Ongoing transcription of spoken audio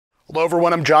Hello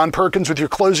everyone, I'm John Perkins with your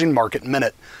closing market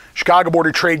minute. Chicago Board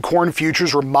of Trade corn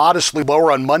futures were modestly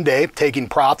lower on Monday, taking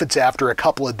profits after a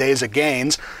couple of days of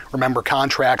gains. Remember,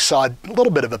 contracts saw a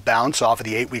little bit of a bounce off of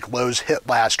the 8-week lows hit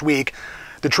last week.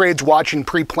 The trade's watching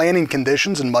pre-planting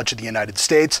conditions in much of the United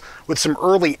States, with some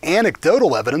early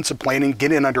anecdotal evidence of planting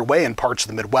getting underway in parts of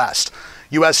the Midwest.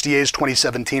 USDA's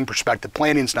 2017 prospective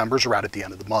plantings numbers are out at the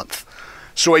end of the month.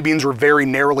 Soybeans were very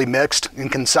narrowly mixed in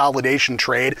consolidation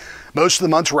trade. Most of the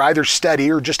months were either steady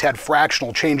or just had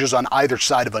fractional changes on either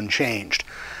side of unchanged.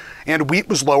 And wheat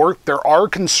was lower. There are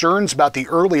concerns about the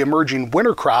early emerging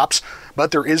winter crops,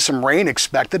 but there is some rain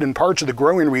expected in parts of the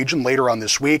growing region later on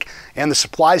this week, and the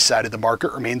supply side of the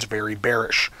market remains very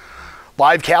bearish.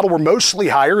 Live cattle were mostly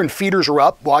higher and feeders are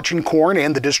up, watching corn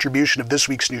and the distribution of this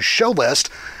week's new show list.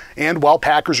 And while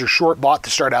packers are short bought to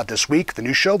start out this week, the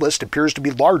new show list appears to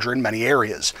be larger in many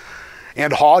areas.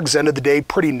 And hogs ended the day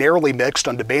pretty narrowly mixed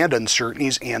on demand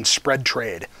uncertainties and spread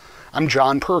trade. I'm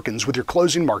John Perkins with your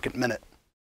closing market minute.